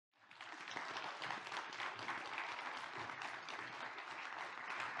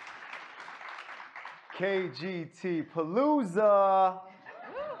KGT Palooza.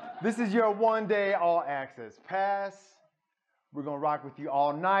 This is your one-day all-access pass. We're gonna rock with you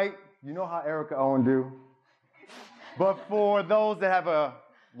all night. You know how Erika, Owen do. But for those that have a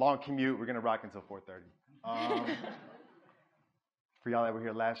long commute, we're gonna rock until 4:30. For y'all that were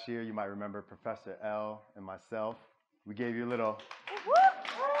here last year, you might remember Professor L and myself. We gave you a little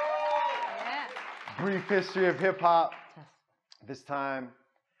brief history of hip hop. This time,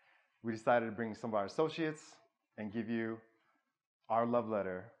 we decided to bring some of our associates and give you our love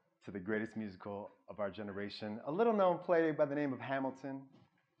letter to the greatest musical of our generation. A little known play by the name of Hamilton.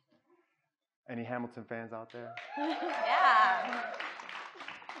 Any Hamilton fans out there? Yeah.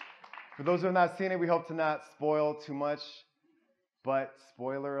 For those who have not seen it, we hope to not spoil too much, but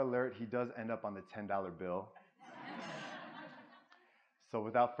spoiler alert, he does end up on the $10 bill. So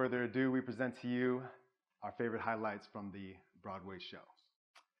without further ado, we present to you our favorite highlights from the Broadway show.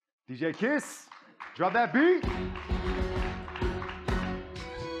 DJ Kiss, drop that beat.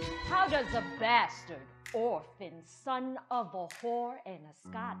 How does a bastard, orphan, son of a whore and a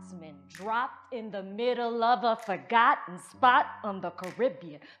Scotsman dropped in the middle of a forgotten spot on the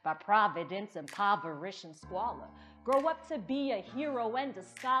Caribbean by providence, impoverished and squalor, grow up to be a hero and a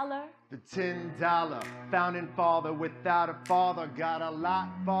scholar? The $10 founding father without a father got a lot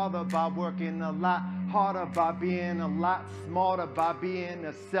farther by working a lot harder, by being a lot smarter, by being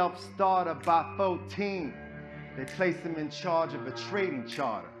a self-starter. By 14, they placed him in charge of a trading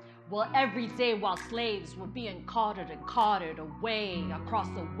charter. Well, every day while slaves were being carted and carted away across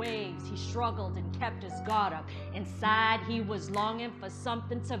the waves, he struggled and kept his guard up. Inside, he was longing for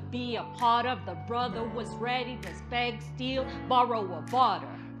something to be a part of. The brother was ready to beg, steal, borrow, or barter.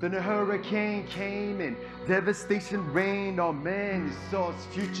 Then a hurricane came and devastation reigned. Oh man, he saw his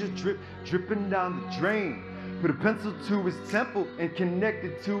future dripping down the drain. Put a pencil to his temple and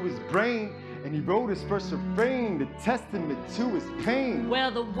connected to his brain. And he wrote his first refrain, the testament to his pain. Well,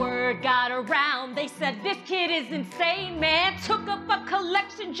 the word got around. They said, this kid is insane, man. Took up a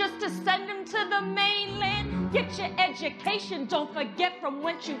collection just to send him to the mainland. Get your education, don't forget from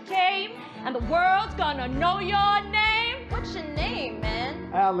whence you came. And the world's gonna know your name. What's your name,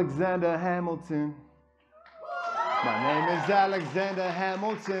 man? Alexander Hamilton. My name is Alexander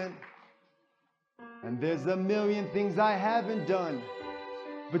Hamilton. And there's a million things I haven't done.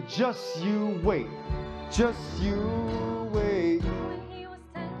 But just you wait, just you wait. When he was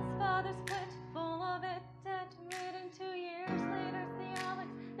 10, his father split, full of it, dead-ridden. 2 years later, see Alex,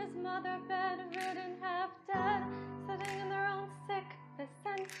 his mother bedridden, half dead, sitting in their own sick, this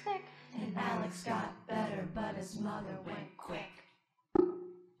and sick. And Alex got better, but his mother went quick.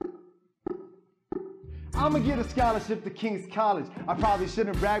 I'ma get a scholarship to King's College. I probably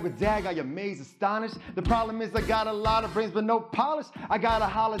shouldn't brag, but dag, I amazed, astonished. The problem is I got a lot of brains, but no polish. I gotta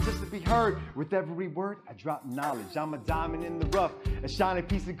holler just to be heard. With every word, I drop knowledge. I'm a diamond in the rough, a shining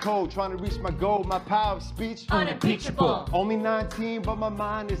piece of coal, trying to reach my goal. My power of speech, unimpeachable. Only 19, but my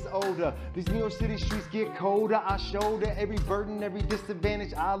mind is older. These New York City streets get colder. I shoulder every burden, every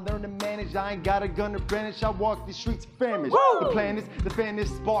disadvantage. I learn to manage. I ain't got a gun to brandish. I walk the streets famished. The plan is to fan this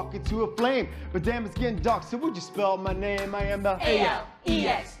spark into a flame. But damn, it's getting dark. So would you spell my name? I am the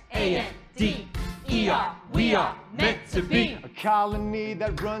A-L-E-X-A-N-D-E-R. We are meant to be a colony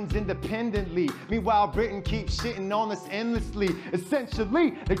that runs independently. Meanwhile, Britain keeps shitting on us endlessly.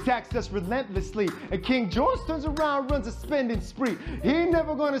 Essentially, they tax us relentlessly. And King George turns around, runs a spending spree. He ain't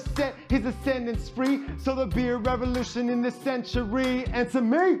never gonna set his ascendance free. So there'll be a revolution in this century. And to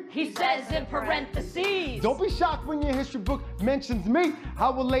me, he says in parentheses, don't be shocked when your history book mentions me. I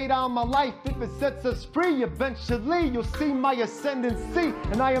will lay down my life if it sets us free. Eventually, you'll see my ascendancy.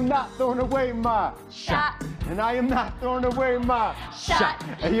 And I am not throwing away my shot. And I am not throwing away my shot.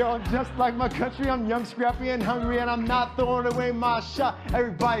 Hey, yo, just like my country, I'm young, scrappy, and hungry, and I'm not throwing away my shot.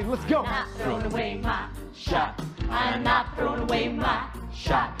 Everybody, let's go. Not throwing away my shot. I'm not throwing away my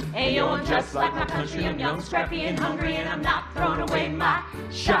shot. Hey, yo, I'm just like my country, I'm young, scrappy, and hungry, and I'm not throwing away my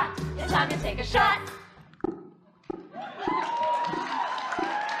shot. It's time to take a shot.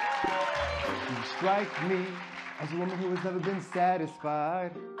 You strike me as a woman who has never been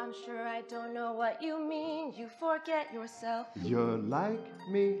satisfied. I'm sure I don't know what you mean. You forget yourself. You're like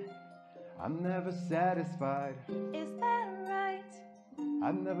me. I'm never satisfied. Is that right?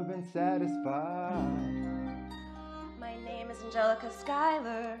 I've never been satisfied. My name is Angelica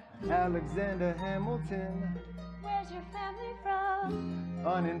Schuyler. Alexander Hamilton. Where's your family from?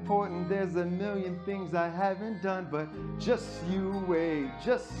 Unimportant, there's a million things I haven't done, but just you wait,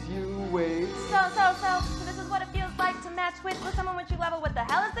 just you wait. So this is what it feels like to match with someone with your level. What the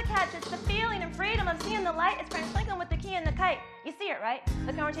hell is the catch? It's the feeling and freedom of seeing the light. It's Frank Lincoln with the key and the kite.